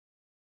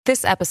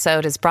This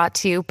episode is brought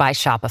to you by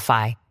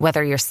Shopify.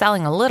 Whether you're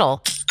selling a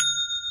little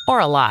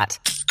or a lot,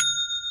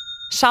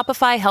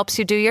 Shopify helps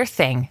you do your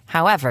thing,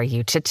 however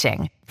you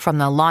cha-ching. From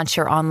the launch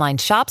your online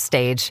shop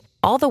stage,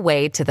 all the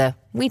way to the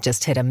we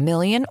just hit 1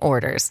 million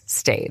orders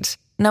stage.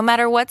 No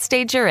matter what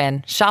stage you're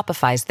in,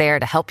 Shopify's there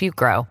to help you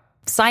grow.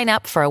 Sign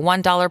up for a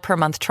 $1 per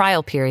month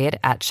trial period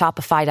at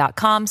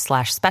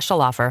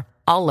shopify.com/special offer,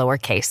 all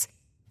lowercase.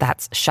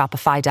 That's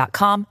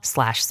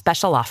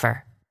shopify.com/special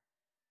offer.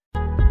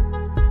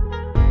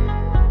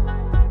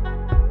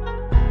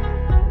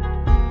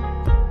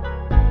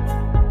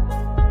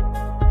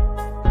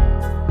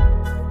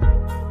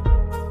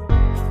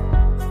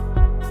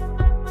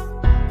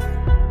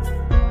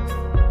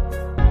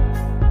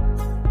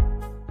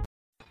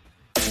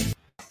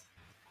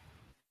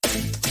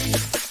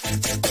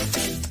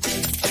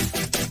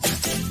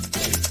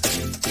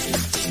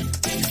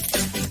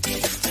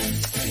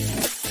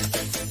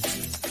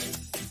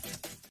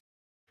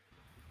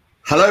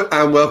 Hello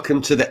and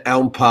welcome to the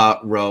Elm Park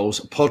Rolls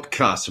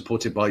podcast,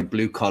 supported by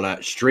Blue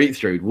Collar Street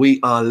Food. We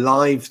are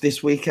live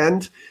this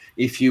weekend.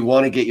 If you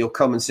want to get your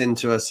comments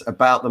into us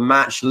about the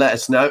match, let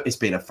us know. It's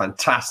been a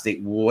fantastic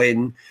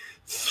win,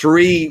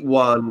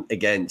 3-1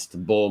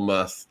 against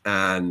Bournemouth,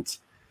 and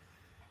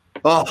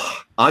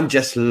I'm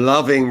just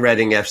loving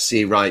Reading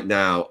FC right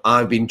now.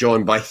 I've been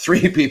joined by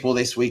 3 people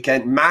this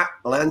weekend. Matt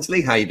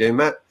Lansley, how you doing,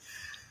 Matt?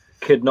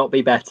 Could not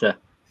be better.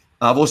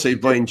 I've also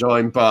been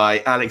joined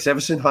by Alex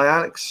Everson. Hi,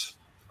 Alex.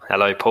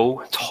 Hello,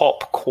 Paul.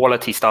 Top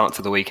quality start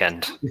to the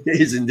weekend.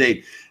 It is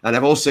indeed. And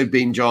I've also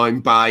been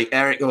joined by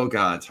Eric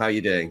Orgard. How are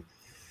you doing?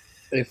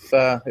 If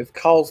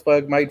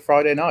Carlsberg made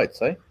Friday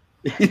nights, eh?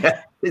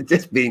 Yeah, it's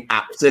just been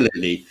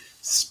absolutely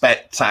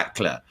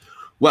spectacular.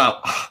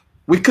 Well,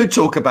 we could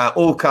talk about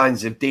all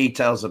kinds of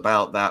details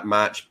about that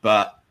match,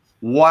 but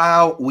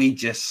wow, we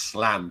just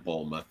slammed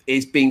Bournemouth.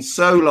 It's been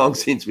so long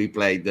since we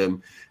played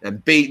them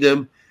and beat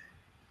them.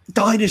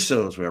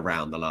 Dinosaurs were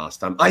around the last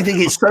time. I think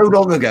it's so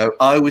long ago.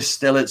 I was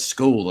still at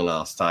school the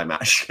last time,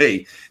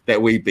 actually,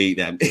 that we beat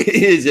them. It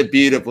is a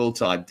beautiful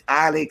time.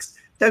 Alex,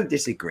 don't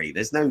disagree.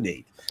 There's no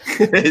need.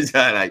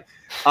 I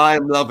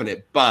am loving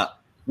it. But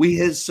we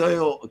had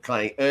so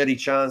early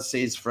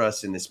chances for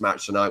us in this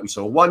match tonight. We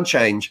saw one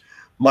change.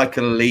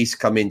 Michael Elise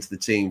come into the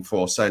team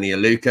for Sonny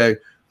Aluko.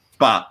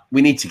 But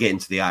we need to get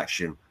into the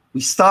action. We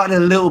started a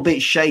little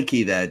bit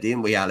shaky there,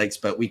 didn't we, Alex?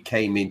 But we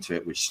came into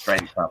it with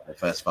strength up the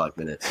first 5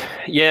 minutes.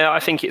 Yeah, I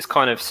think it's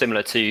kind of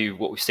similar to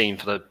what we've seen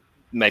for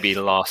maybe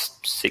the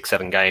last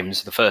 6-7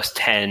 games. The first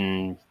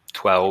 10,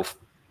 12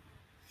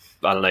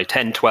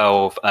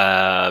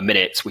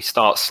 minutes, we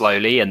start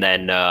slowly and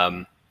then,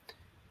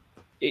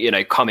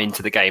 come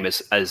into the game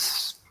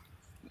as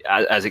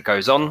it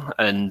goes on.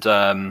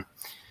 And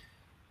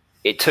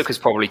it took us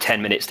probably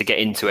 10 minutes to get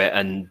into it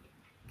and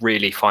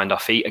really find our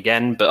feet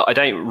again, but I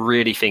don't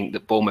really think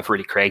that Bournemouth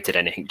really created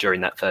anything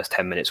during that first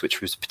 10 minutes,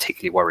 which was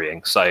particularly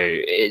worrying. So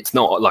it's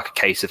not like a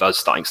case of us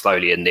starting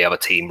slowly and the other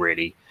team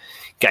really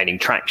gaining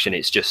traction.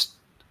 It's just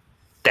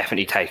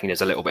definitely taking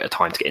us a little bit of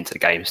time to get into the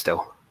game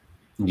still.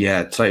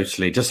 Yeah,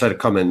 totally. Just had a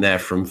comment there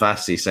from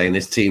Vasi saying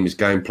this team is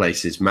going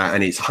places, Matt,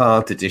 and it's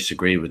hard to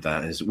disagree with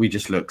that. As we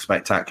just looked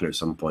spectacular at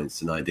some points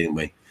tonight, didn't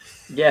we?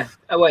 Yeah,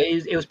 well,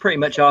 it was pretty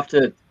much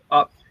after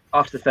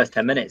the first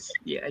 10 minutes,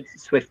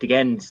 Swift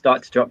again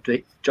started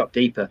to drop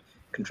deeper,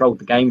 controlled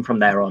the game from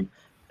there on.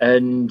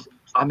 And,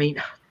 I mean,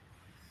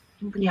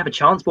 didn't really have a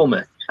chance,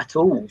 Bournemouth, at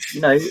all,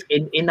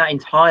 in that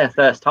entire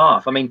first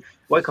half. I mean,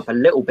 woke up a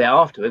little bit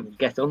after it. We'll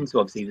get on to,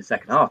 obviously, the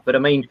second half. But, I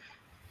mean,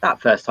 that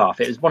first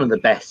half, it was one of the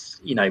best,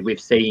 we've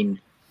seen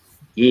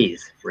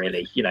years,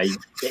 really.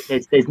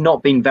 There's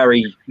not been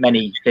very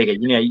many bigger.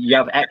 You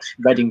have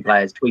ex-Reading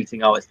players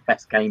tweeting, it's the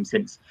best game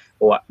since,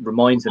 or it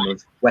reminds them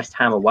of West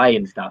Ham away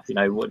and stuff.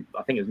 I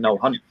think it was Noel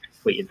Hunt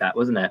tweeted that,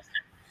 wasn't it?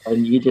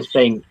 And you just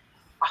think,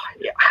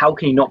 how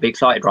can you not be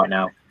excited right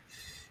now?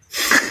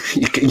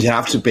 You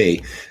have to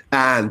be.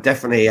 And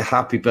definitely a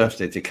happy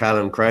birthday to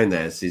Callum Crone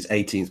there. It's his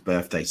 18th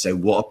birthday. So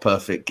what a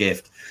perfect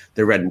gift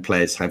the Reading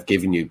players have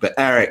given you. But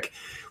Eric,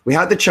 we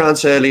had the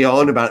chance early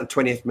on, about the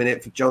 20th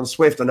minute, for John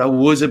Swift, and I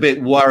was a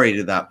bit worried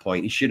at that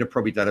point. He should have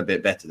probably done a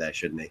bit better there,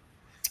 shouldn't he?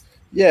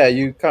 Yeah,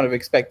 you kind of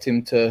expect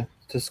him to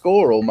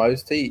score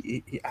almost.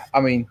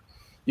 I mean,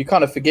 you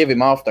kind of forgive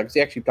him after because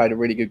he actually played a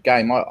really good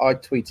game. I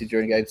tweeted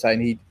during the game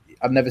saying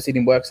I've never seen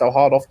him work so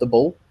hard off the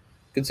ball.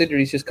 Considering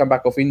he's just come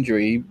back off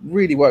injury, he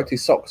really worked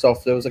his socks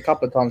off. There was a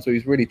couple of times where he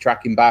was really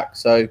tracking back.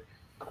 So,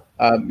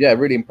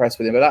 really impressed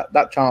with him. But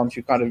that chance,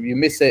 you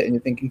miss it and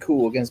you're thinking,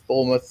 cool, against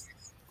Bournemouth.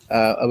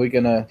 Are we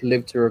going to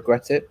live to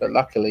regret it? But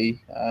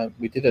luckily,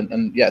 we didn't.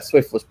 And,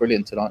 Swift was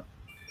brilliant tonight.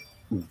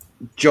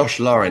 Josh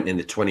Laurent in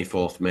the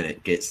 24th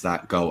minute gets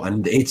that goal.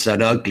 And it's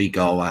an ugly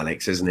goal,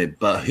 Alex, isn't it?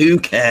 But who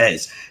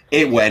cares?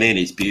 It went in.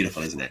 It's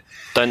beautiful, isn't it?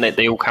 Don't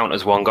they all count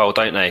as one goal,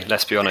 don't they?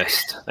 Let's be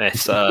honest.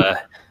 It's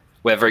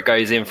whether it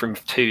goes in from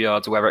 2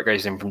 yards or whether it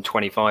goes in from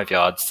 25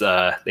 yards,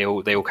 they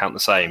all count the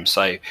same.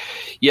 So,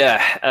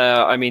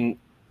 I mean,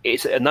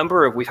 it's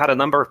we've had a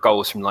number of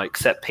goals from like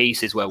set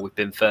pieces where we've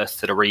been first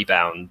to the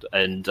rebound,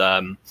 and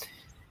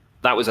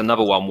that was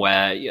another one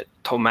where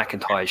Tom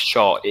McIntyre's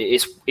shot,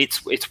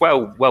 it's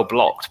well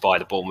blocked by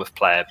the Bournemouth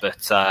player,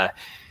 but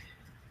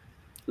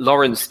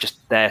Lawrence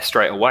just there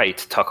straight away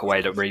to tuck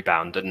away the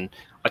rebound. And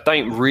I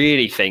don't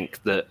really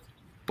think that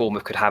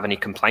Bournemouth could have any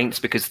complaints,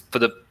 because for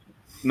the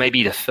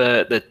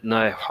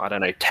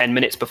 10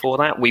 minutes before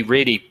that, we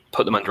really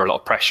put them under a lot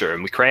of pressure,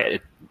 and we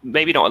created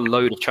maybe not a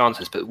load of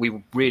chances, but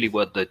we really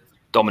were the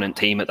dominant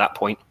team at that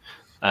point.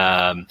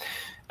 And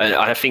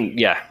I think,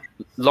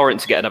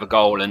 Lawrence to get another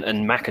goal and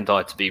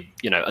McIntyre to be,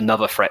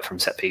 another threat from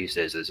set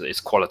pieces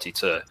is quality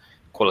to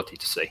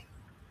see.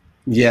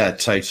 Yeah,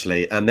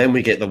 totally. And then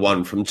we get the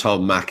one from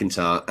Tom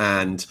McIntyre,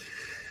 and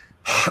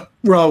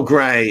Roll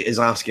Gray is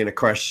asking a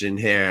question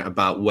here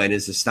about when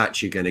is the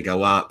statue going to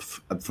go up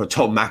for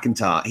Tom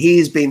McIntyre. He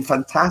has been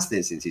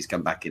fantastic since he's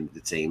come back into the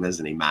team,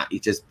 hasn't he, Matt? He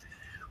just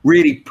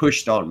really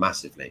pushed on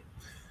massively.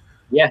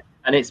 Yeah,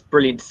 and it's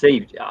brilliant to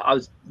see. I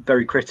was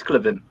very critical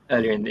of him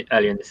earlier in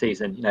the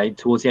season,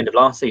 towards the end of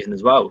last season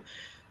as well.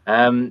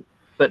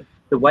 But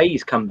the way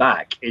he's come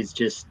back is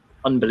just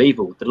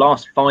unbelievable. The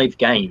last 5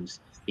 games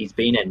he's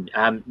been in,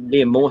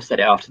 Liam Moore said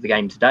it after the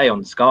game today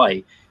on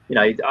Sky.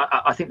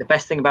 I think the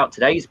best thing about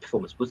today's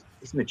performance was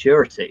his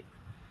maturity,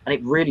 and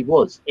it really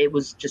was. It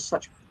was just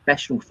such a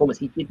professional performance.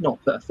 He did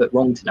not put a foot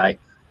wrong today,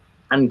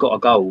 and got a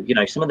goal.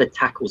 Some of the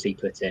tackles he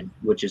put in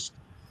were just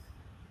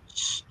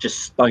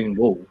stone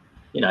wall.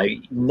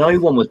 No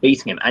one was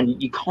beating him,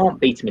 and you can't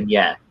beat him in the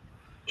air.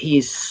 He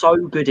is so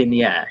good in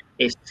the air;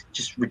 it's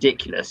just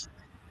ridiculous.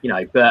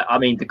 But I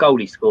mean, the goal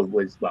he scored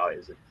was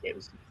it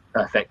was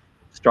perfect.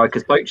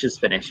 Striker's poacher's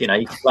finish. You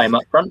can play him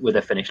up front with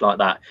a finish like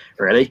that,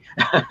 really.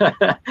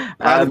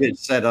 Adamovich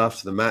said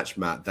after the match,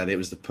 Matt, that it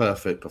was the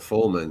perfect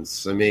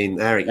performance. I mean,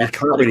 Eric, you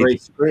can't really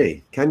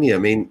disagree, can you? I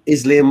mean,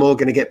 is Liam Moore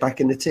going to get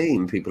back in the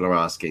team? People are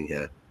asking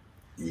here.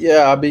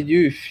 Yeah, I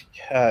mean,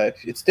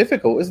 it's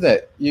difficult, isn't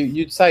it?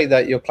 You'd say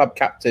that your club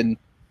captain,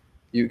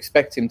 you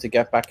expect him to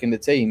get back in the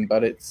team,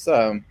 but it's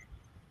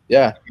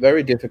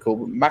very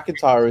difficult.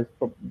 McIntyre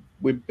has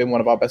been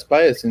one of our best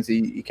players since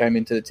he came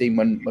into the team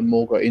when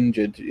Moore got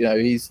injured.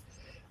 He's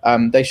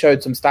they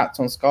showed some stats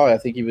on Sky. I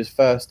think he was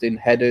first in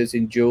headers,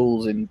 in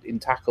duels, in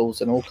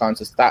tackles, and all kinds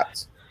of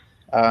stats.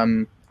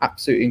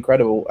 Absolutely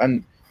incredible.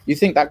 And you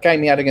think that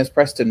game he had against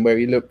Preston, where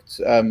he looked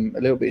a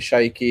little bit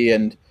shaky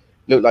and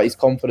looked like his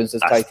confidence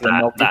has taken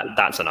him off.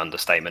 That's an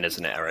understatement,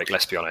 isn't it, Eric?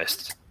 Let's be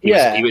honest.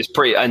 He was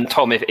pretty. And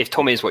Tom, if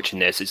Tom is watching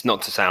this, it's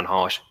not to sound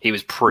harsh. He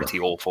was pretty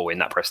awful in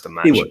that Preston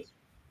match. He was.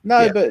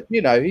 But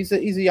he's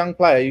a young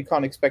player. You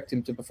can't expect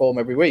him to perform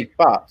every week.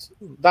 But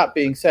that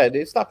being said,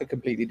 it's like a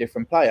completely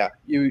different player.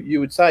 You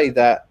would say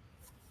that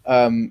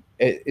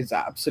it's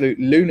absolute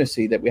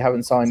lunacy that we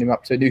haven't signed him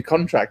up to a new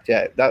contract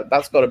yet.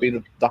 That's got to be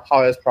the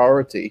highest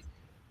priority,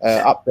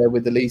 up there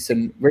with Elise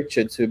and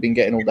Richards, who have been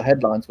getting all the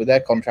headlines with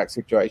their contract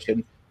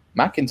situation.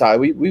 McIntyre,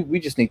 we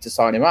just need to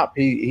sign him up.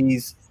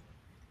 He's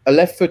a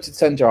left-footed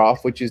centre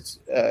half, which is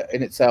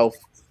in itself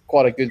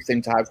quite a good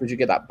thing to have, because you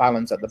get that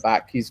balance at the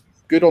back. He's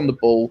good on the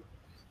ball,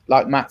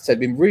 like Matt said,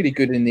 been really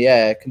good in the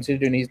air,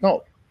 considering he's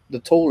not the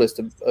tallest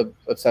of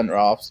centre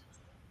halves.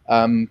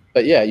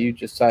 But you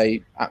just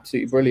say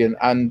absolutely brilliant,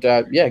 and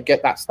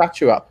get that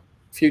statue up.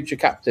 Future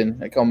captain,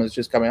 that comment's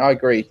just coming. I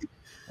agree.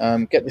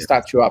 Get the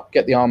statue up,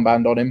 get the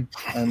armband on him,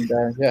 and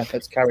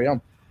let's carry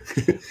on.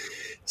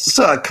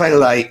 So,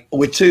 Clay,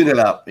 we're 2-0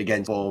 up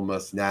against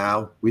Bournemouth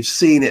now. We've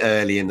seen it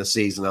early in the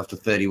season after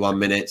 31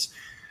 minutes.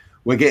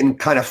 We're getting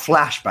kind of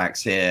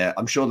flashbacks here.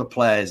 I'm sure the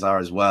players are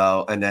as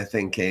well. And they're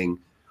thinking,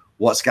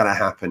 what's going to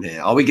happen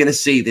here? Are we going to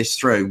see this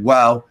through?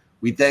 Well,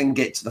 we then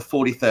get to the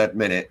 43rd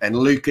minute and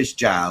Lucas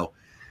João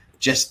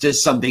just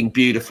does something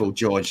beautiful,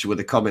 George, with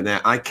a comment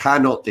there. I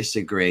cannot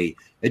disagree.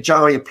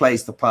 Ejaria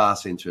plays the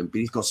pass into him, but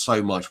he's got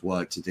so much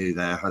work to do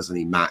there, hasn't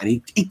he, Matt?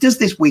 And he does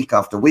this week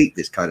after week,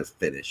 this kind of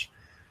finish.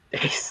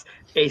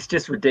 It's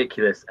just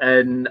ridiculous.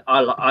 And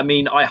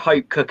I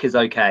hope Cook is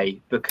okay,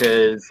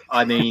 because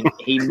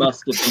he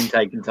must have been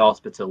taken to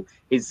hospital.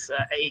 It's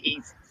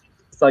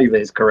over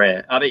his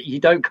career. You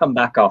don't come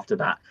back after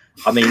that.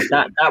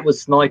 That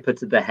was sniper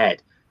to the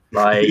head.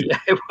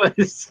 It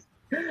was.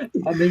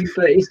 But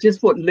it's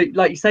just what,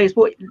 like you say, it's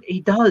what he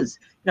does.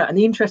 And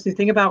the interesting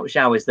thing about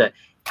João is that,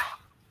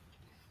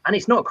 and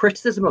it's not a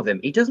criticism of him,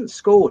 he doesn't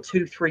score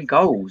 2-3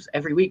 goals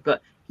every week,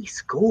 but he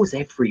scores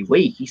every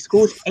week. He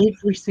scores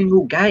every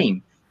single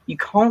game. You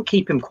can't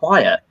keep him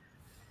quiet.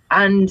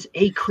 And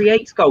he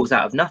creates goals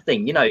out of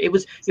nothing. It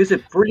was a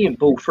brilliant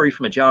ball through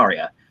from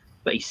Ejaria,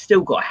 but he's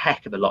still got a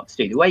heck of a lot to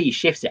do. The way he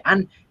shifts it,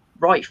 and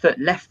right foot,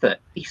 left foot,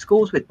 he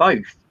scores with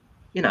both.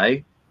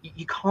 You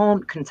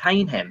can't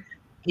contain him.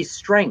 His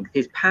strength,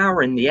 his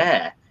power in the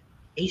air,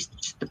 he's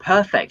just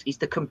he's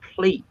the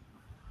complete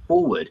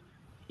forward,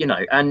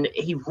 and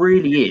he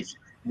really is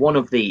one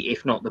of the,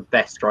 if not the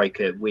best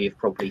striker we've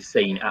probably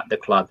seen at the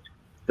club.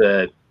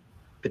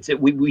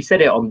 We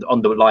said it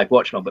on the live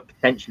watch along, but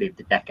potentially of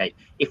the decade,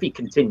 if he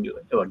continues,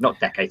 or not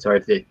decade, sorry,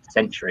 of the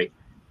century.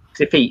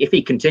 Because if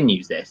he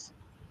continues this,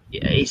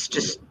 it's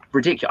just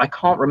ridiculous. I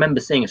can't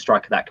remember seeing a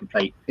striker that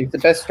complete. He's the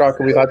best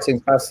striker we've had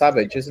since Bas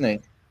Savage, isn't he?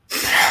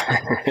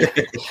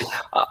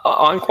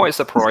 I'm quite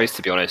surprised,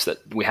 to be honest,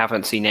 that we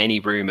haven't seen any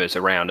rumours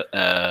around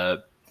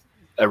a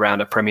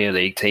Premier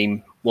League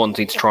team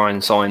wanting to try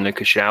and sign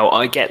Lucas João.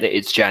 I get that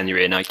it's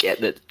January, and I get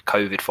that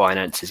COVID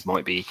finances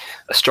might be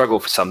a struggle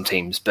for some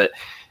teams, but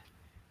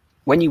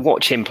when you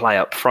watch him play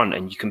up front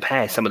and you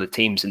compare some of the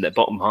teams in the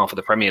bottom half of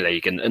the Premier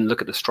League and look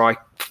at the strike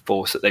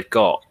force that they've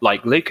got,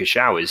 like Lucas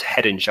João is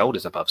head and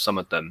shoulders above some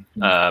of them,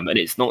 and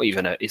it's not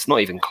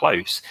even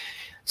close.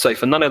 So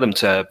for none of them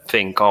to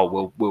think,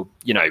 we'll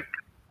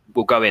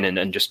go in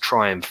and just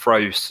try and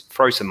throw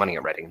some money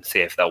at Reading and see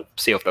if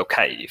they'll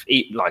cave.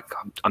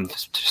 I'm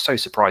just so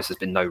surprised there's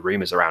been no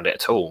rumours around it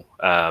at all.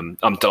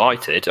 I'm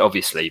delighted,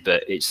 obviously,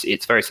 but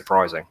it's very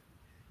surprising.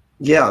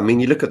 Yeah, I mean,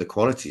 you look at the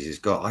qualities he's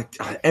got.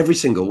 Every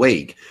single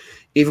week,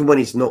 even when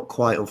he's not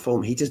quite on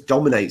form, he just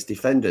dominates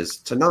defenders.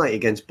 Tonight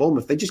against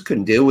Bournemouth, they just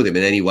couldn't deal with him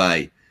in any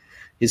way.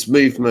 His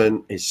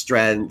movement, his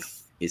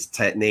strength, his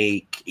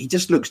technique, he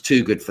just looks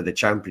too good for the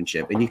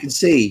Championship. And you can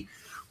see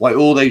why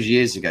all those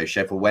years ago,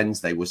 Sheffield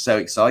Wednesday was so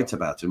excited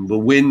about him. But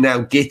we're now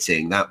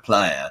getting that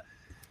player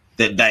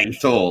that they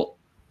thought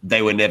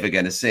they were never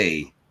going to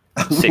see.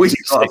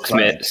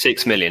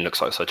 6 million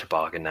looks like such a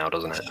bargain now,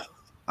 doesn't it?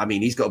 I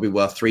mean, he's got to be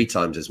worth 3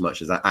 times as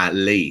much as that, at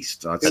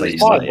least. I'd say.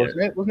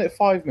 Wasn't it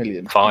 5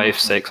 million? 5,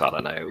 6, I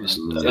don't know. It was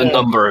a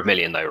number of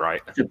million, though,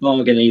 right? It's a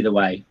bargain either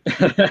way.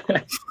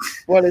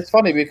 Well, it's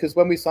funny because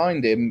when we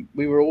signed him,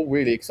 we were all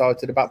really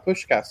excited about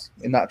Puskás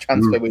in that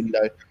transfer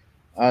window,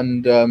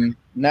 and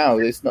now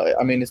it's not.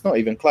 I mean, it's not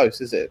even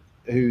close, is it?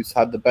 Who's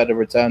had the better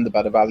return, the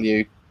better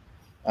value?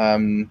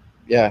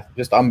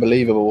 Just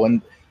unbelievable.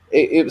 And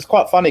it was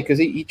quite funny because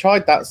he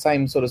tried that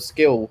same sort of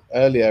skill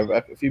earlier,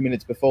 a few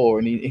minutes before,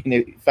 and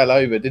he fell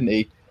over, didn't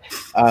he?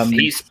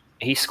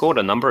 He's scored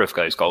a number of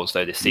those goals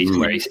though this season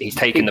where he's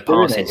taken the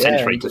passing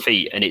century to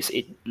feet, and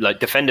like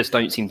defenders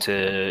don't seem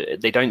to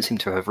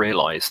have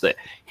realised that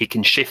he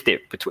can shift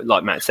it between,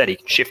 like Matt said, he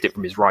can shift it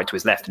from his right to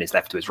his left and his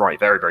left to his right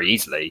very, very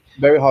easily.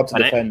 Very hard to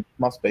defend,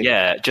 must be.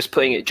 Yeah, just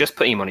putting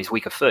him on his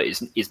weaker foot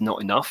is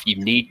not enough.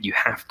 You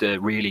have to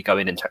really go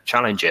in and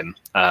challenge him,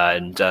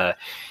 and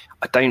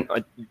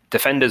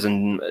defenders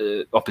and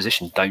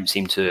opposition don't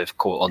seem to have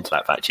caught onto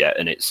that fact yet,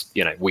 and it's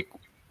we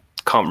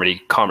can't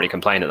really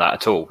complain at that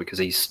at all because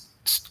he's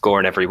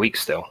scoring every week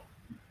still.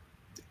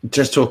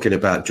 Just talking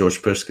about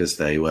George Puskás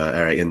there,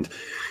 Eric, and it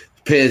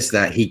appears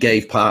that he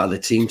gave part of the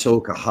team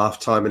talk at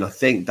halftime, and I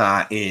think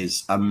that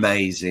is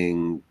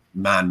amazing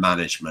man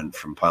management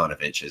from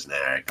Paunovic, isn't it,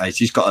 Eric?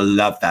 Like, you've got to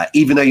love that.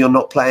 Even though you're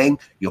not playing,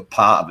 you're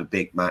part of a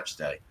big match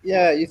day.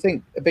 Yeah, you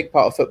think a big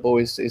part of football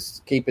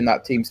is keeping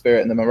that team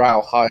spirit and the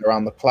morale high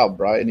around the club,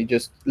 right? And you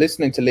just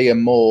listening to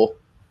Liam Moore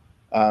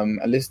and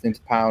listening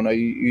to Pauno,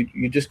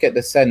 you just get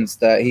the sense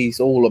that he's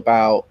all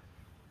about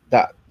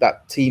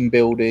that team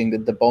building,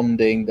 the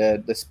bonding,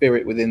 the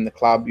spirit within the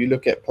club. You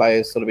look at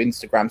players' sort of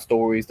Instagram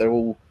stories; they're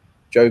all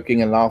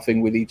joking and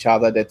laughing with each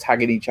other. They're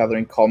tagging each other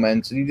in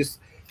comments, and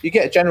you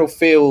get a general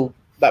feel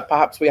that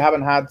perhaps we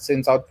haven't had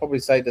since, I'd probably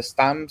say, the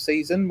Stam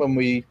season when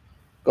we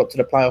got to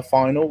the playoff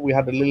final. We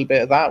had a little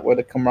bit of that where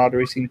the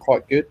camaraderie seemed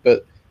quite good,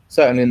 but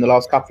certainly in the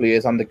last couple of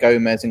years under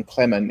Gomez and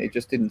Clement, it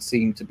just didn't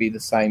seem to be the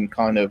same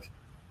kind of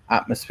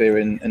atmosphere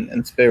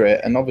and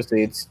spirit. And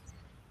obviously it's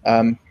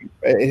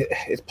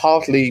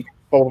partly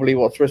probably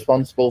what's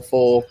responsible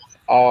for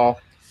our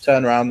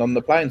turnaround on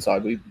the playing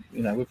side.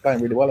 We're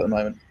playing really well at the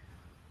moment.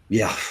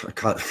 Yeah,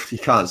 you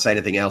can't say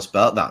anything else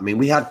but that. I mean,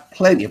 we had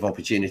plenty of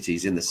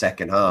opportunities in the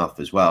second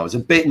half as well. I was a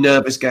bit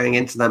nervous going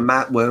into that,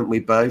 Matt, weren't we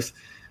both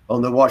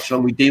on the watch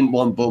long? We didn't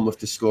want Bournemouth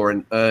to score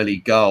an early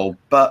goal,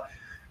 but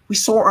we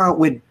saw it out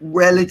with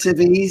relative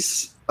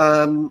ease.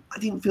 I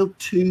didn't feel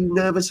too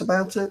nervous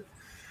about it.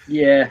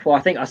 Yeah, well,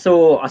 I think I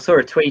saw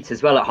a tweet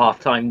as well at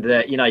halftime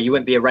that you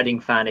wouldn't be a Reading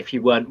fan if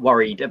you weren't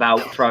worried about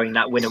throwing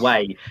that win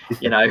away,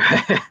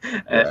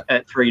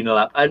 at 3-0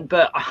 up.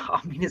 But I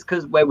mean, it's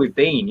because where we've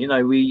been,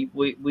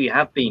 we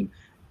have been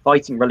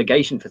fighting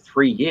relegation for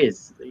 3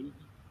 years.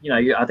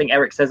 I think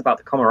Eric says about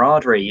the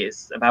camaraderie,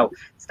 it's about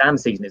Stam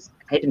season. It's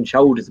head and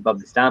shoulders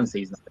above the Stam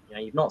season.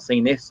 You've not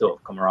seen this sort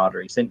of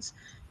camaraderie since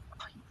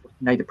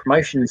the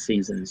promotion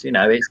seasons.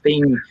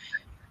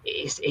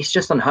 It's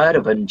just unheard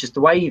of, and just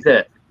the way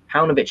that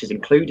Paunovic is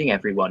including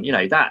everyone,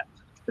 that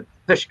the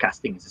Puskás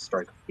thing is a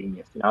stroke of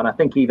genius, and I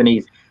think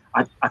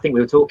I think we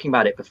were talking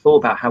about it before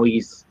about how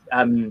he's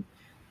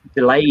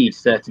delayed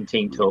certain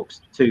team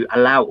talks to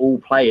allow all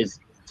players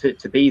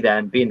to be there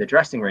and be in the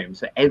dressing room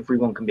so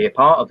everyone can be a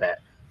part of it.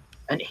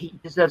 And he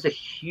deserves a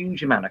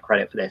huge amount of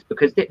credit for this,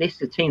 because this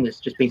is a team that's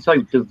just been so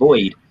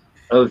devoid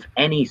of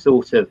any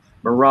sort of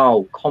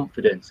morale,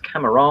 confidence,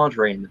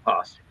 camaraderie in the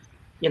past.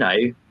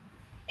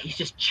 He's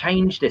just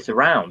changed this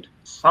around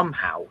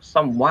somehow,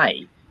 some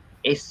way.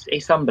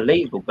 It's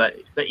unbelievable. But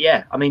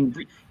yeah, I mean,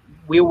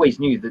 we always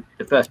knew that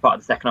the first part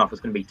of the second half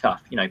was going to be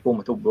tough.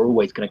 Bournemouth were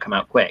always going to come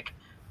out quick.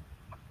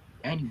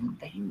 And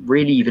they didn't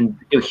really even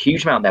do a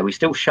huge amount there. We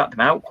still shut them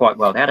out quite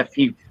well. They had a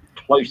few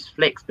close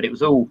flicks, but it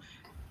was all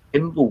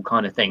pinball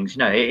kind of things.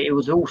 It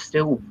was all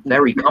still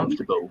very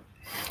comfortable.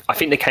 I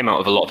think they came out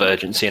with a lot of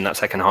urgency in that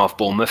second half,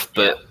 Bournemouth,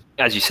 but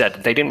as you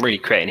said, they didn't really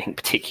create anything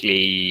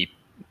particularly.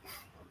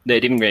 They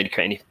didn't really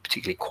create any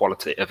particular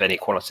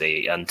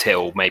quality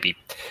until maybe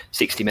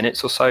 60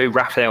 minutes or so.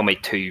 Raphael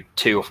made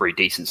two or three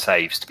decent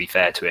saves, to be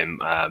fair to him.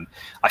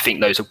 I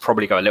think those will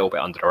probably go a little bit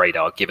under the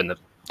radar, given the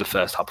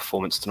first half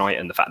performance tonight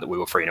and the fact that we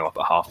were 3-0 up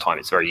at half time.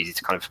 It's very easy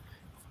to kind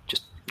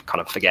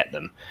of forget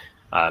them.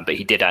 But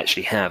he did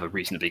actually have a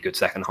reasonably good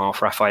second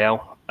half,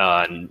 Raphael.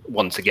 And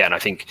once again, I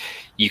think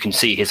you can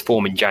see his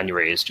form in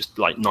January is just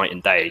like night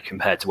and day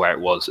compared to where it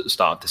was at the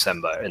start of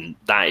December. And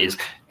that is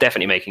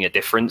definitely making a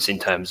difference in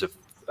terms of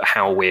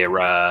how we're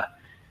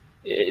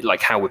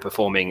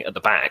performing at the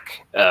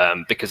back,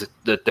 because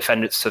the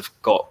defenders have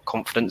got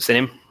confidence in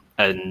him,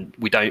 and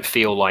we don't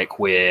feel like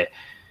we're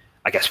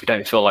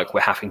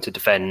having to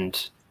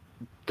defend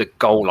the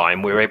goal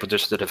line. We're able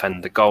just to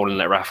defend the goal and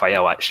let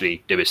Raphael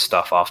actually do his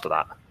stuff after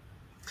that.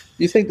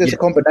 You think there's a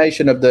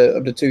combination of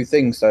the two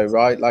things, though,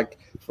 right? Like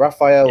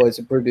Raphael has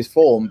improved his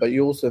form, but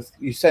you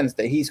sense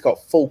that he's got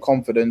full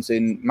confidence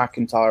in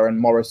McIntyre and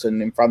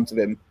Morrison in front of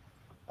him.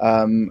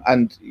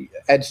 And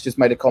Ed's just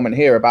made a comment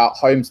here about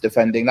Holmes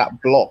defending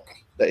that block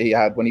that he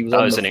had when he was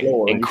on the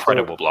floor.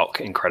 Incredible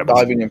block, incredible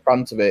diving in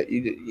front of it.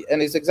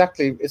 And it's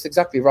exactly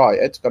right.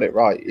 Ed's got it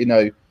right.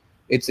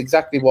 It's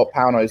exactly what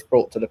Pauno's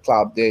brought to the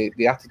club,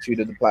 the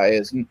attitude of the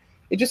players. And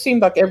it just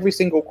seemed like every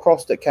single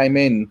cross that came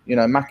in,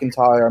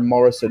 McIntyre and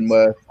Morrison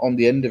were on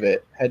the end of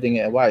it, heading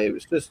it away. It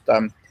was just,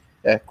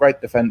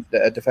 great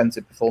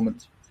defensive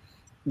performance.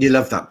 You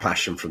love that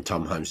passion from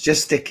Tom Holmes,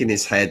 just sticking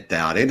his head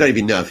down. I don't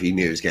even know if he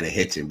knew he was going to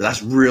hit him, but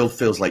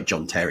feels like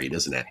John Terry,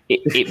 doesn't it?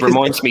 It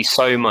reminds me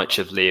so much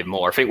of Liam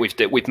Moore. I think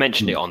we've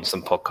mentioned it on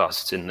some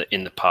podcasts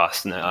in the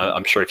past, and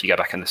I'm sure if you go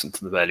back and listen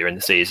to them earlier in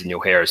the season,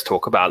 you'll hear us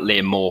talk about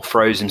Liam Moore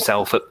throws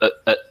himself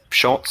at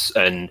shots,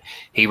 and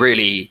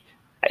he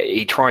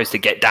tries to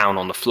get down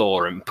on the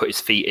floor and put his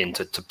feet in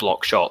to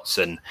block shots,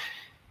 and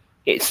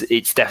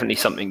it's definitely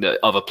something that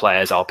other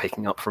players are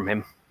picking up from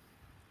him.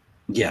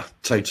 Yeah,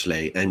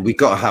 totally. And we've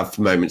got to have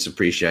moments of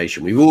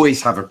appreciation. We always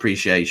have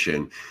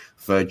appreciation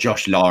for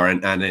Josh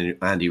Laurent and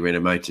Andy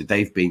Rinomhota.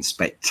 They've been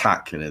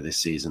spectacular this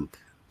season.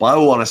 But I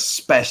want a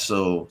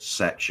special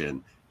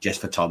section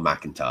just for Tom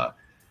McIntyre.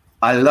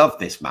 I love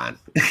this man.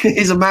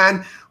 He's a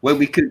man, when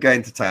we could go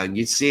into town,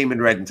 you'd see him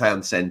in Reading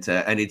Town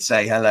Centre and he'd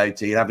say hello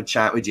to you, have a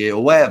chat with you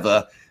or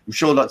whatever. I'm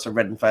sure lots of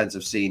Reading fans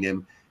have seen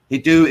him.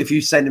 He'd do, if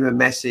you send him a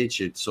message,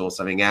 he'd sort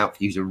something out.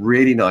 He's a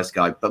really nice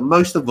guy. But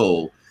most of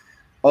all,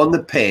 on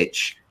the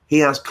pitch, he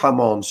has come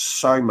on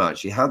so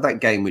much. He had that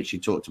game which you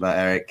talked about,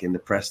 Eric, in the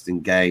Preston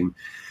game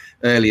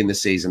early in the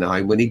season at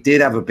home, when he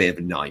did have a bit of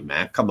a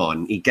nightmare. Come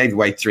on, he gave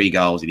away 3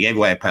 goals and he gave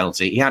away a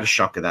penalty. He had a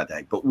shocker that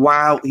day. But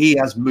wow, he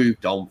has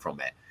moved on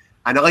from it.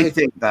 And I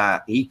think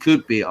that he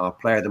could be our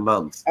player of the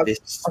month. I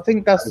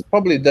think that's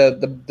probably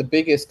the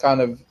biggest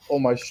kind of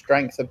almost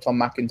strength of Tom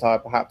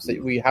McIntyre, perhaps,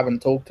 that we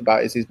haven't talked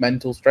about, is his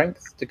mental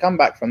strength. To come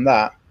back from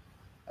that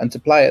and to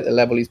play at the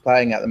level he's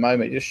playing at the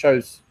moment, it just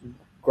shows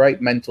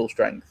great mental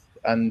strength.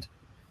 And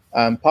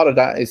part of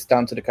that is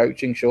down to the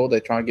coaching. Sure,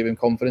 they try and give him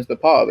confidence,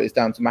 but part of it is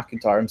down to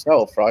McIntyre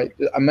himself, right?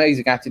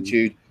 Amazing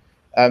attitude.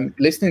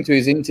 Listening to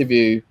his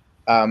interview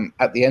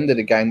at the end of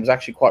the game was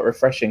actually quite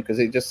refreshing, because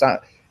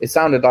it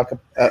sounded like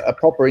a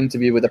proper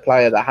interview with a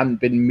player that hadn't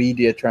been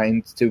media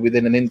trained to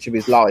within an inch of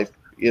his life.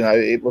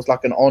 It was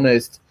like an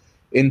honest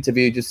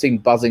interview, just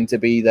seemed buzzing to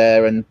be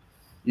there. And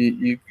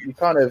you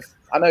kind of,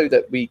 I know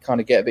that we kind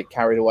of get a bit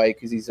carried away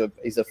because he's a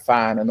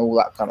fan and all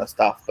that kind of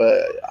stuff,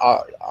 but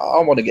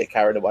I want to get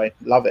carried away.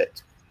 Love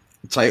it.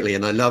 Totally.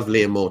 And I love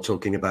Liam Moore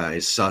talking about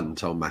his son,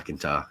 Tom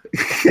McIntyre.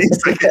 He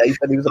said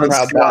he was a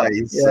proud dad.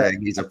 He's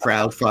saying he's a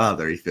proud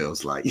father, he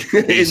feels like.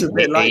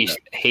 McIntyre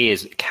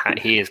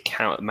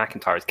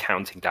is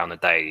counting down the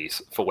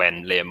days for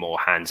when Liam Moore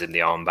hands him the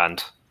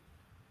armband.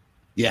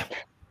 Yeah.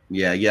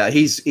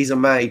 He's a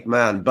made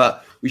man,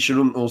 but we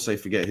shouldn't also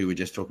forget who we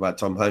just talked about,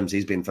 Tom Holmes.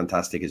 He's been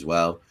fantastic as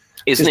well.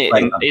 Isn't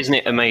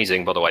it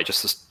amazing, by the way,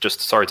 just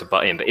sorry to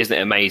butt in, but isn't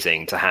it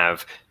amazing to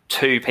have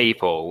 2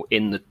 people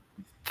in the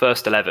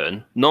first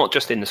 11, not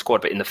just in the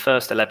squad, but in the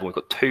first 11, we've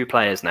got 2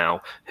 players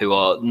now who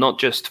are not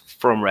just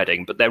from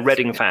Reading, but they're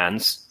Reading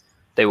fans.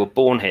 They were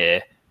born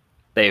here,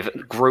 they've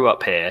grew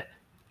up here,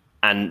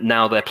 and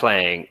now they're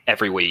playing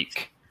every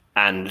week.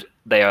 And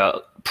they are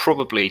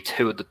probably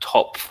 2 of the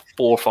top 4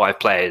 or 5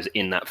 players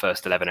in that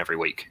first 11 every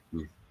week.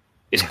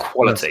 It's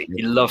quality.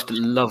 You love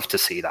to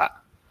see that.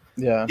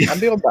 Yeah, and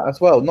beyond that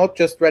as well, not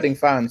just Reading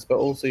fans, but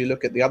also you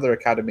look at the other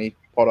academy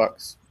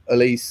products,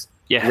 Elise,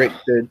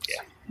 Richard,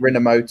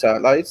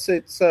 Rinomhota. Like it's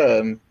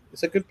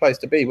a good place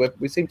to be.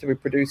 We seem to be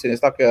producing.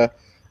 It's like a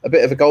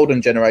bit of a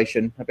golden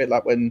generation, a bit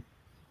like when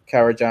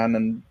Karajan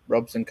and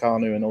Robson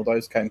Kanu and all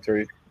those came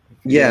through.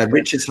 Yeah,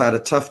 Richard's had a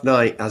tough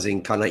night, as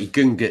in kind of like he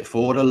couldn't get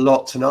forward a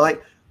lot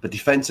tonight. But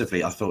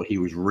defensively, I thought he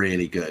was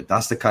really good.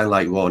 That's the kind of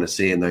like you want to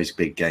see in those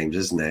big games,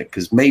 isn't it?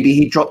 Because maybe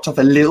he dropped off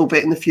a little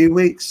bit in a few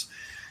weeks.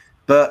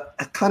 But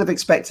I kind of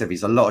expect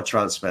he's a lot of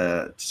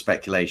transfer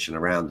speculation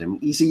around him.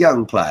 He's a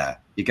young player.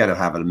 You're going to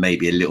have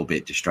maybe a little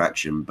bit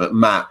distraction. But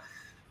Matt,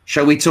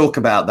 shall we talk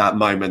about that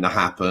moment that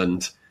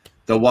happened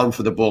the one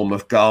for the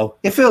Bournemouth goal.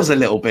 It feels a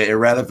little bit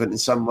irrelevant in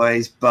some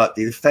ways, but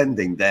the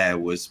defending there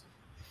was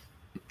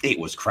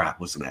crap,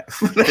 wasn't it?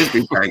 Let's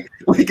be frank.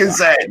 We can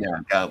say it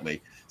now, can't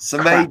we?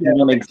 Semedo,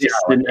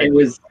 non-existent. It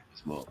was,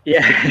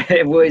 yeah,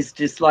 it was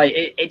just like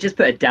it just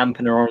put a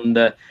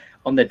dampener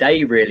on the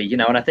day, really, you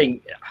know. And I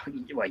think,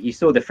 well, you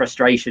saw the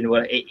frustration.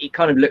 Well, it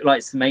kind of looked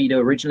like Semedo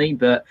originally,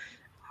 but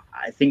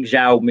I think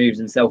João moves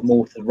himself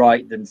more to the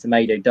right than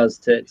Semedo does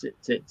to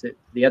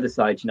the other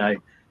side. You know,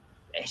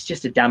 it's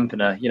just a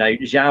dampener. You know,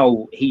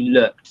 João, he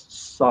looked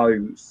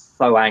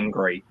so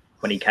angry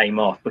when he came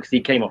off, because he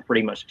came off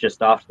pretty much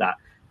just after that,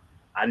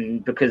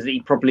 and because he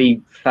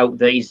probably felt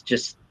that he's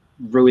just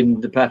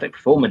ruined the perfect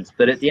performance.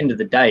 But at the end of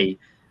the day,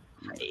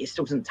 it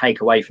still doesn't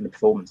take away from the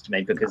performance to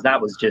me, because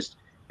that was just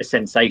a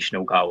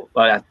sensational goal,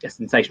 a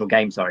sensational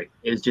game. Sorry,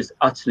 it was just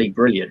utterly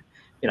brilliant.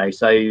 You know,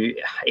 so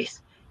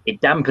it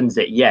dampens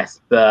it,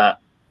 yes, but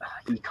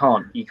you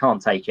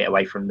can't take it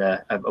away from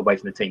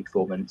the team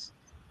performance.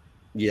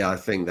 Yeah, I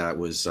think that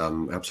was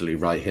absolutely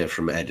right here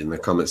from Ed in the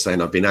comments,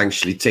 saying I've been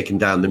anxiously ticking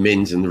down the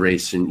mins in the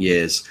recent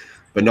years,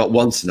 but not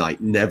once tonight,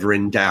 never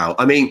in doubt.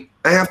 I mean,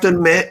 I have to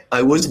admit,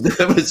 I was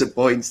nervous at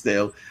points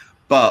still,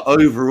 but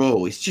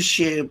overall, it's just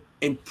sheer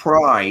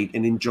pride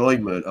and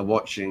enjoyment of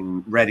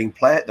watching Reading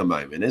play at the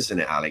moment, isn't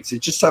it, Alex?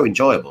 It's just so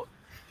enjoyable.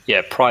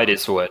 Yeah, pride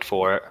is the word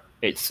for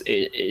it.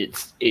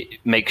 It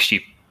makes you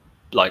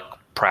like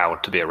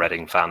proud to be a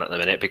Reading fan at the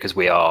minute, because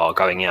we are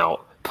going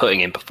out,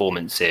 putting in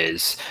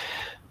performances,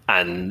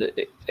 and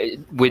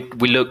we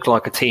look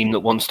like a team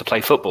that wants to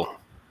play football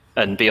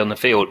and be on the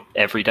field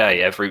every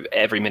day,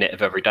 every minute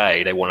of every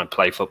day. They want to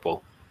play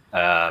football,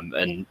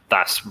 and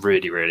that's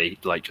really, really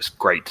like just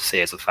great to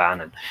see as a fan.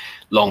 And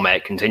long may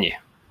it continue.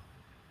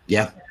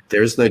 Yeah,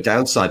 there is no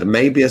downside. And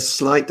maybe a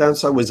slight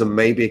downside was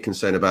maybe a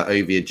concern about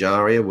Ovie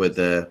Ejaria, where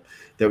there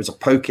was a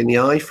poke in the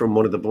eye from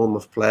one of the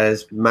Bournemouth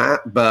players,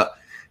 Matt, but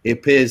it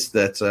appears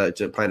that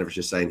Panovich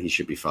is saying he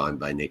should be fine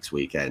by next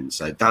weekend.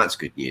 So that's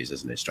good news,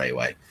 isn't it, straight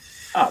away?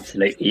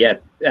 Absolutely, yeah.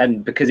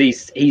 And because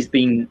he's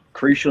been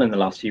crucial in the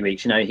last few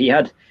weeks. You know, he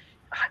had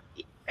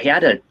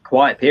a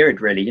quiet period,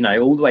 really, you know,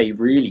 all the way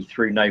really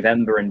through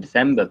November and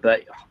December,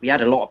 but we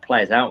had a lot of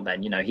players out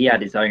then. You know, he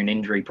had his own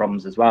injury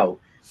problems as well.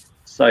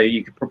 So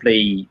you could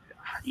probably,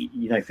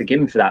 you know,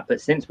 forgive him for that. But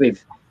since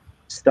we've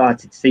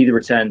started to see the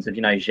returns of,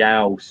 you know,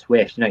 João,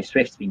 Swift, you know,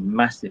 Swift's been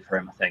massive for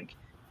him, I think.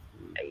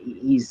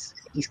 He's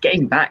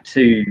getting back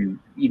to,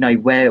 you know,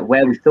 where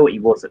we thought he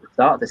was at the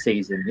start of the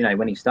season, you know,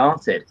 when he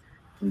started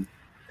and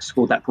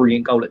scored that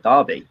brilliant goal at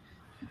Derby.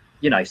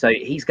 You know, so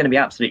he's going to be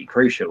absolutely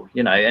crucial,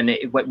 you know. And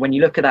when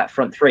you look at that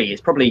front three,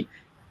 it's probably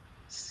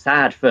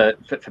sad for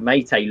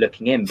Meite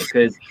looking in,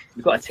 because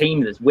you've got a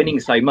team that's winning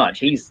so much.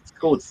 He's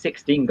scored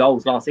 16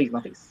 goals last season,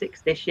 I think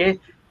 6 this year.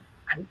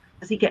 And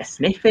does he get a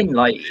sniff in?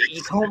 Like,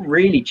 you can't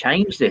really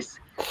change this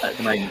at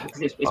the moment,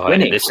 because it's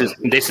winning.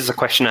 This is a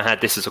question I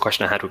had. This is a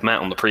question I had with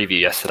Matt on the preview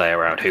yesterday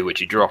around who would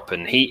you drop,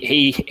 and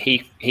he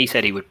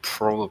said he would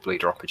probably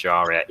drop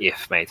Ejaria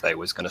if Meite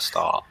was going to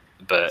start.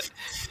 But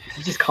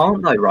you just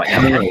can't though right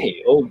now, can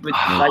you?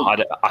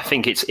 I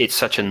think it's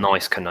such a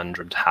nice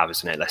conundrum to have,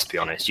 isn't it? Let's be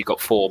honest. You've got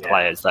 4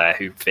 players there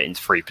who fit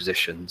into 3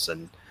 positions,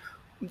 and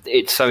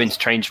it's so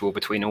interchangeable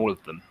between all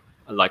of them.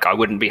 Like, I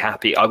wouldn't be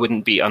unhappy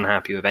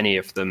with any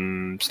of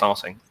them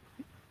starting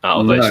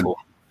out of those 4.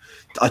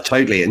 I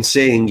totally. And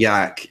seeing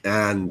Yak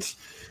and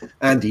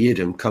Andy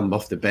Idem come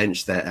off the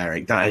bench there,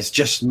 Eric, that is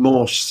just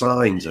more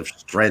signs of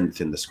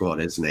strength in the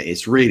squad, isn't it?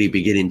 It's really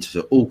beginning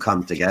to all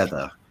come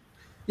together.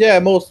 Yeah,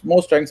 more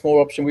strengths,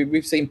 more option.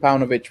 We've seen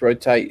Paunovic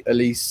rotate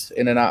Elise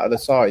in and out of the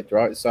side,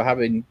 right? So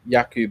having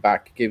Yaku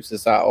back gives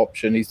us that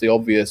option. He's the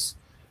obvious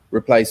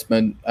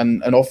replacement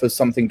and offers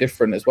something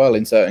different as well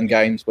in certain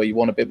games where you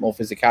want a bit more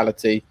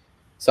physicality,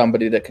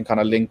 somebody that can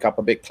kind of link up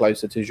a bit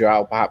closer to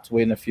João, perhaps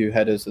win a few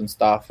headers and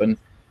stuff. And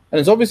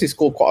has obviously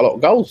scored quite a lot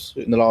of goals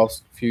in the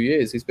last few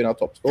years. He's been our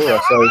top scorer.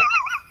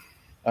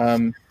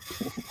 So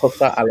what's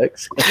that,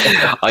 Alex?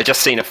 I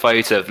just seen a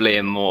photo of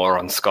Liam Moore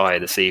on Sky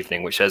this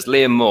evening, which says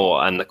Liam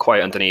Moore, and the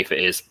quote underneath it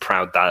is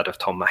 "proud dad of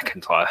Tom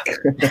McIntyre."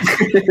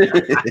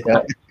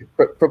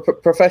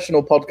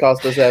 Professional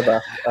podcasters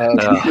ever.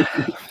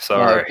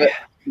 Sorry.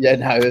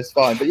 No, it's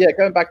fine. But yeah,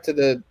 going back to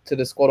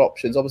the squad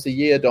options, obviously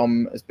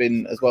Yiadom has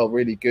been as well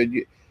really good.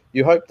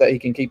 You hope that he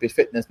can keep his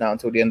fitness now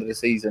until the end of the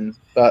season,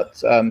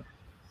 but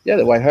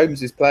the way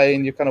Holmes is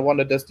playing, you kind of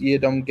wonder, does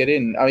Yiadom get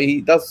in? I mean,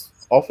 he does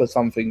offer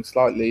something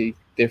slightly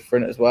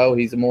different as well.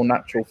 He's a more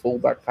natural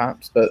fullback,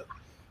 perhaps, but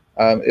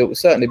it would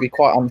certainly be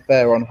quite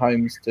unfair on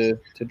Holmes to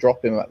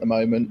drop him at the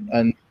moment.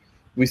 And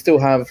we still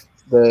have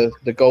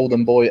the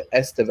golden boy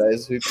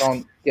Estevez, who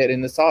can't get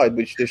in the side,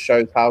 which just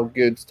shows how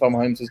good Tom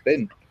Holmes has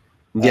been.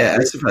 Yeah,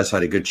 Estevez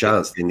had a good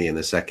chance, didn't he, in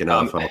the second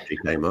half after he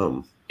came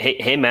on.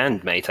 Him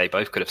and Meite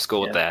both could have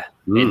scored there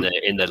in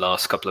the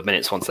last couple of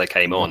minutes once they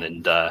came on,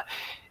 and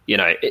you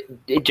know,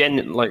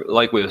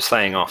 like we were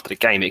saying after the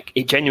game,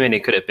 it genuinely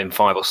could have been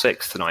 5 or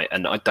 6 tonight,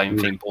 and I don't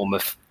think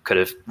Bournemouth could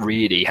have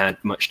really had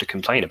much to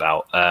complain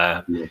about.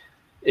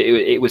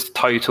 it was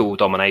total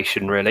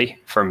domination, really,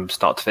 from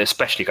start to finish,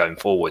 especially going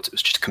forwards. It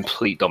was just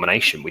complete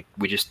domination.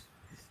 We just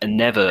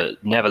never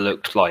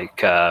looked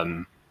like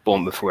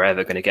Bournemouth were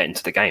ever going to get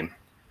into the game.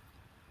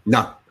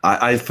 No,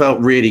 I felt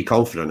really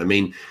confident. I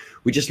mean,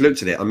 we just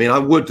looked at it. I mean, I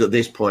would at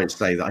this point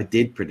say that I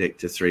did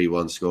predict a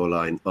 3-1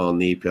 scoreline on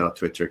the EPR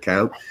Twitter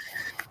account.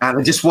 And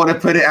I just want to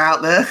put it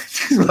out there.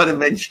 Just want to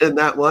mention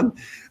that one.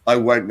 I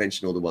won't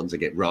mention all the ones I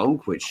get wrong,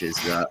 which is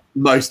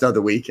most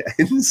other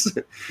weekends.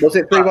 Was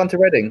it 3-1 to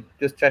Reading?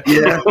 Just checking.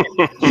 Yeah,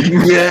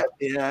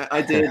 yeah,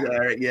 I did,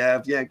 Eric.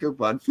 Yeah, good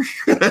one.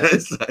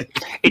 So.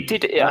 It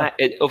did. I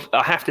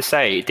have to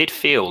say, it did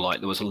feel like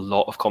there was a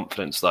lot of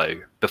confidence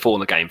though before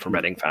the game from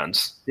Reading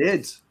fans. It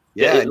did.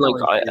 Yeah,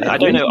 I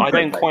don't know. I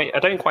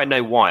don't quite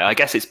know why. I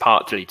guess it's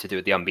partly to do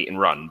with the unbeaten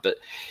run, but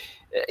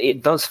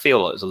it does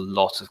feel like there's a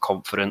lot of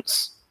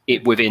confidence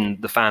within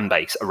the fan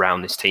base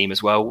around this team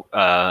as well.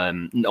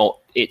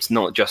 It's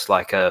not just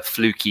like a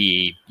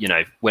fluky,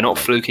 we're not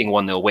fluking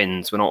 1-0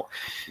 wins. We're not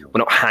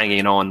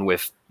hanging on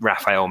with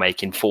Raphael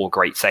making 4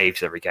 great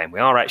saves every game. We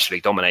are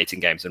actually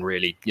dominating games and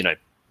really,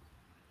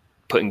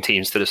 putting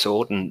teams to the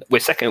sword. And we're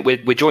second.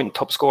 We're joint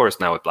top scorers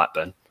now with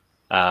Blackburn.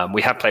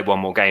 We have played one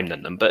more game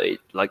than them, but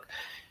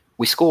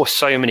we score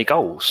so many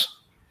goals.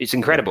 It's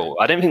incredible.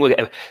 I don't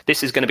think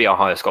this is going to be our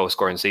highest goal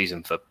scoring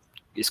season for.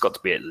 It's got to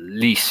be at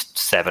least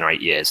 7 or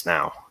 8 years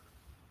now.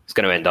 It's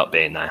going to end up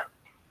being there.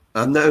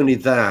 And not only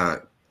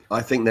that,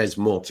 I think there's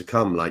more to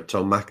come. Like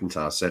Tom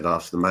McIntyre said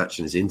after the match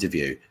in his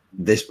interview,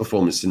 this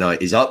performance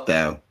tonight is up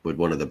there with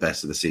one of the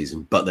best of the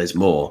season, but there's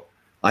more.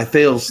 I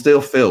still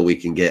feel we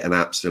can get an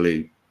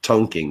absolute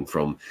tonking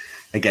from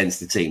against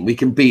the team. We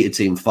can beat a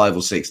team 5 or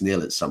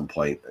 6-0 at some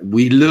point.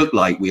 We look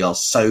like we are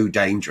so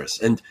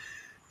dangerous. And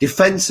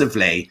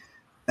defensively,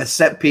 at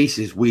set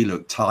pieces, we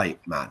look tight,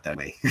 Matt, don't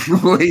we?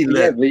 We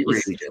look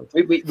really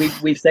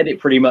good. We've said it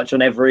pretty much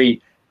on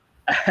every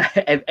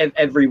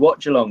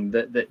watch along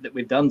that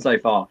we've done so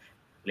far.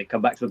 Will it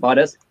come back to bite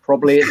us?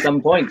 Probably at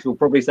some point. We'll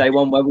probably say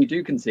one where we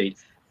do concede.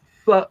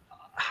 But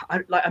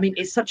I mean,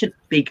 it's such a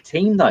big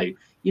team, though.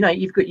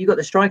 You've got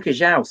the striker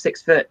Zhao,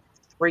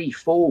 6'3",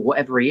 4",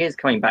 whatever he is,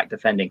 coming back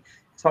defending.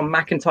 Tom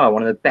McIntyre,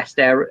 one of the best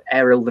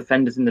aerial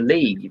defenders in the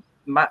league.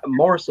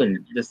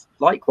 Morrison, just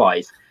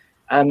likewise.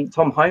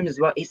 Tom Holmes as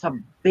well. It's a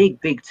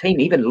big team.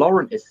 Even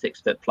Laurent is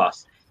 6 foot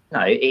plus.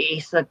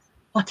 It's a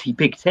bloody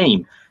big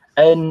team,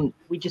 and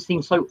we just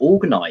seem so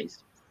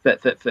organised for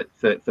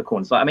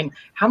corners. I mean,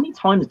 how many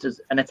times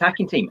does an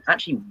attacking team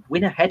actually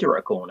win a header at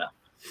a corner?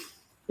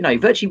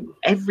 Virtually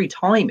every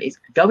time it's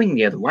going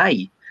the other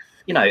way.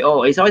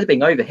 It's either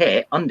being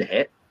overhit,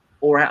 underhit,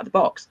 or out of the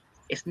box.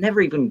 It's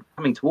never even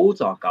coming towards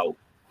our goal,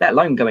 let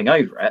alone going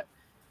over it.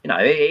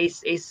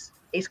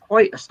 It's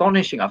quite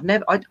astonishing.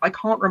 I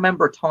can't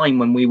remember a time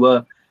when we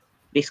were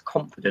this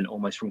confident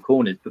almost from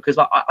corners, because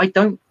I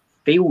don't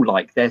feel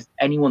like there's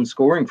anyone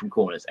scoring from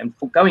corners. And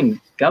for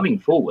going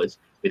forwards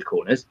with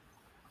corners,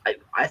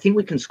 I think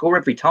we can score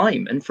every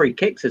time, and free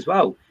kicks as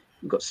well.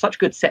 We've got such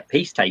good set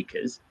piece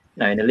takers.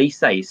 In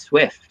Elise,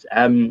 Swift,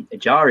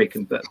 Ajari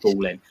can put a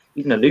ball in.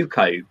 Even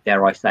Aluko,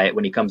 dare I say it,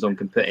 when he comes on,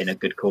 can put in a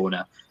good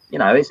corner.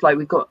 It's like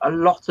we've got a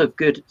lot of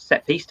good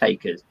set piece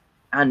takers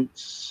and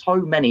so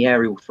many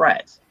aerial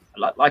threats.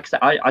 Like I said,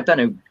 I don't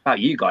know about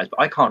you guys, but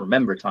I can't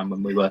remember a time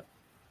when we were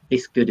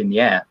this good in the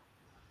air.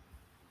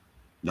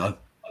 No,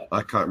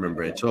 I can't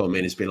remember it at all. I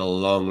mean, it's been a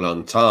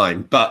long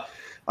time. But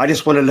I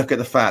just want to look at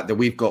the fact that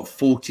we've got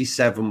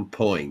 47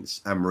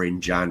 points and we're in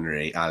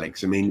January,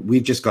 Alex. I mean,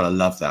 we've just got to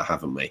love that,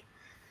 haven't we?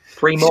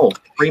 3 more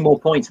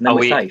points, and then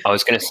we're safe. I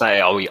was going to say,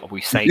 are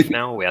we safe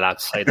now? Are we allowed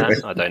to say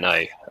that? I don't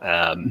know.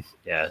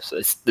 So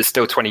there's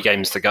still 20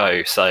 games to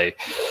go. So,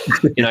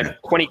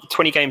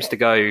 20 games to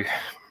go.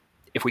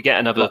 If we get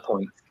another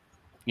point,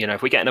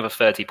 if we get another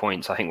 30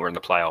 points, I think we're in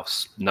the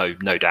playoffs. No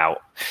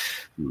doubt.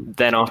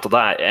 Then after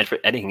that,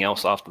 anything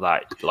else after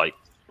that,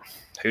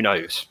 who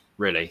knows?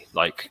 Really,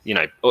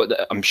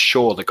 I'm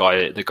sure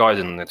the guys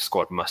in the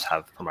squad must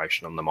have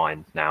promotion on the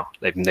mind now.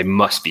 They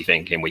must be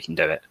thinking we can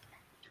do it.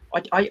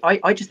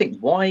 I just think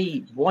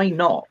why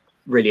not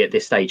really at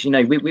this stage?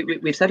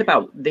 We've said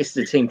about this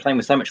is a team playing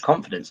with so much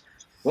confidence.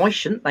 Why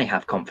shouldn't they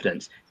have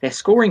confidence? They're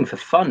scoring for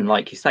fun,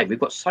 like you say. We've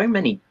got so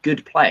many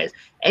good players.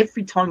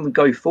 Every time we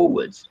go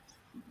forwards,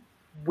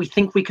 we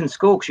think we can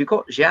score because you've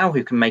got Zhao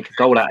who can make a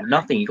goal out of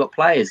nothing. You've got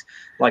players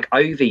like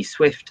Ovi,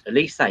 Swift,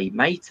 Elise,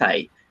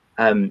 Meite,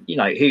 who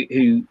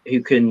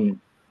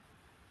can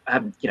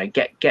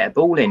get a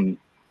ball in,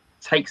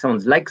 take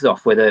someone's legs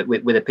off with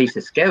a piece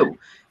of skill.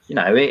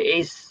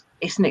 It's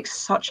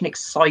such an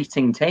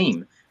exciting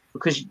team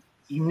because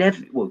you never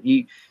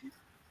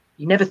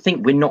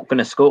think we're not going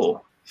to score.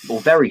 Or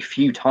very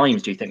few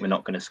times do you think we're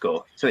not going to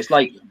score. So it's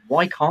like,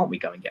 why can't we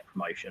go and get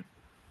promotion?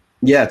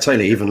 Yeah,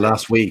 totally. Even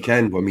last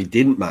weekend when we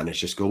didn't manage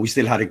to score, we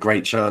still had a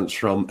great chance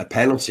from a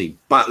penalty.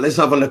 But let's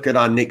have a look at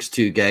our next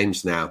 2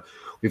 games now.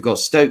 We've got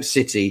Stoke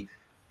City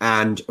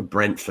and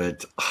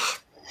Brentford.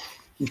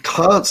 You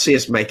can't see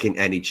us making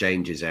any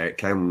changes, Eric,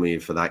 can we,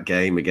 for that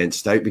game against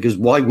Stoke? Because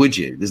why would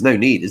you? There's no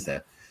need, is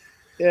there?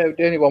 Yeah,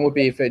 the only one would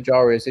be if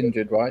Jari is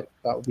injured, right?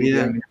 That would be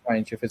the only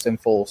change if it's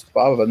enforced.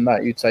 But other than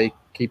that, you'd say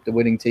keep the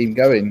winning team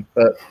going.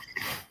 But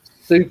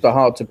super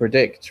hard to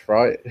predict,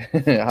 right?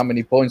 How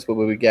many points will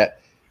we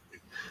get?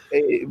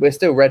 We're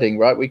still Reading,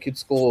 right? We could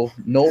score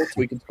 0,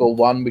 we could score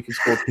 1, we could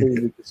score 2,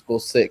 we could score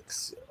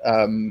 6.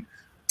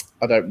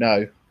 I don't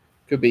know.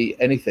 Could be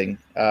anything.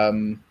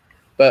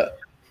 But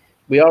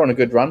we are on a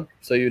good run,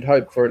 so you'd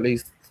hope for at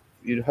least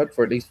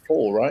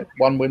 4, right?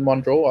 1 win,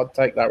 1 draw. I'd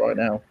take that right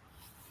now.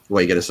 What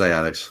are you going to say,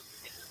 Alex?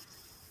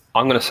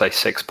 I'm going to say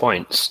 6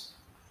 points.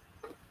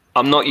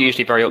 I'm not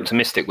usually very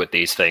optimistic with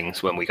these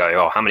things when we go,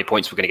 oh, how many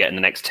points we're going to get in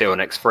the next 2 or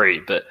next 3?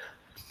 But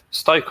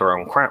Stoke are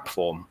on crap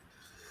form.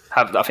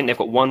 I think they've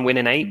got 1 win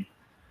in 8.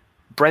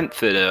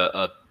 Brentford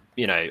are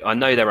I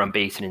know they're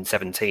unbeaten in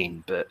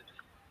 17, but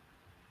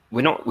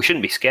we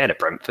shouldn't be scared of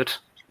Brentford.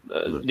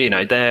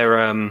 They're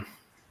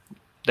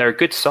a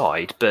good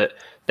side, but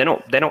they're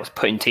not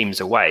putting teams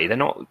away. They're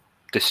not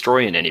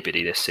destroying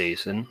anybody this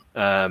season.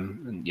 I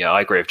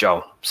agree with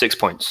Joel. 6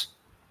 points.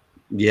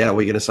 Yeah, what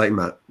are you going to say,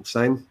 Matt?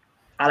 Same?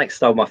 Alex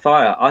stole my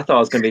fire. I thought I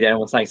was going to be the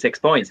only one saying 6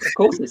 points. Of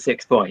course it's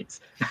 6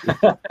 points.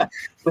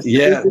 We're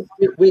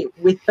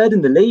third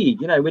in the league.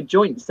 We're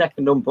joint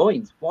second on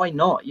points. Why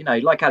not?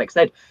 Like Alex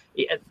said,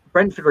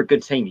 Brentford are a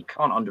good team. You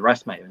can't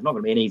underestimate them. It's not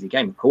going to be an easy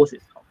game. Of course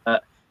it's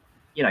not.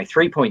 But,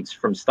 3 points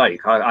from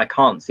Stoke. I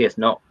can't see us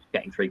not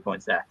getting 3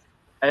 points there.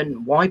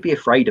 And why be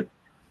afraid of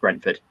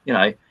Brentford?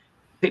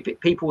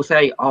 People will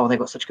say, "Oh, they've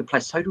got such good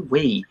players." So do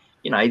we.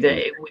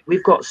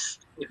 We've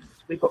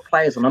got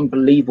players on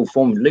unbelievable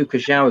form.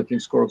 Lucas João can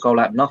score a goal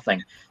out of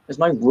nothing. There's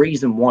no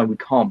reason why we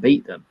can't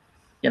beat them.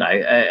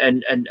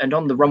 And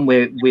on the run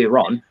we're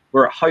on,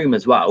 we're at home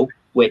as well,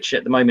 which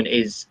at the moment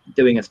is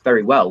doing us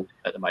very well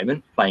at the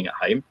moment, playing at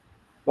home.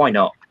 Why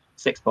not?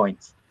 6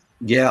 points.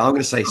 Yeah, I'm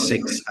going to say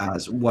 6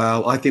 as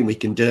well. I think we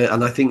can do it.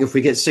 And I think if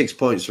we get 6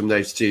 points from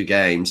those 2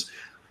 games,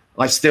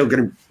 I'm still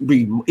going to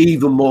be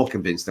even more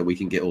convinced that we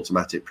can get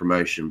automatic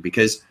promotion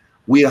because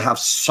we have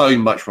so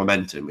much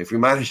momentum. If we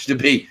manage to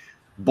beat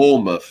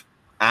Bournemouth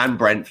and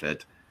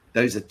Brentford,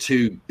 those are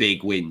 2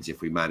 big wins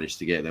if we manage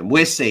to get them.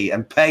 We'll see.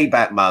 And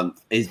payback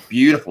month is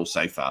beautiful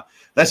so far.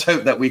 Let's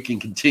hope that we can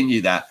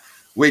continue that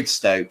with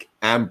Stoke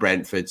and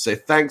Brentford. So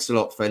thanks a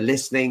lot for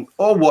listening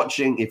or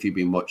watching if you've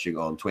been watching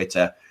on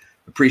Twitter.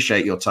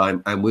 Appreciate your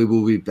time. And we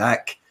will be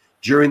back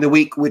during the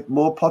week with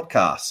more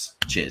podcasts.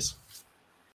 Cheers.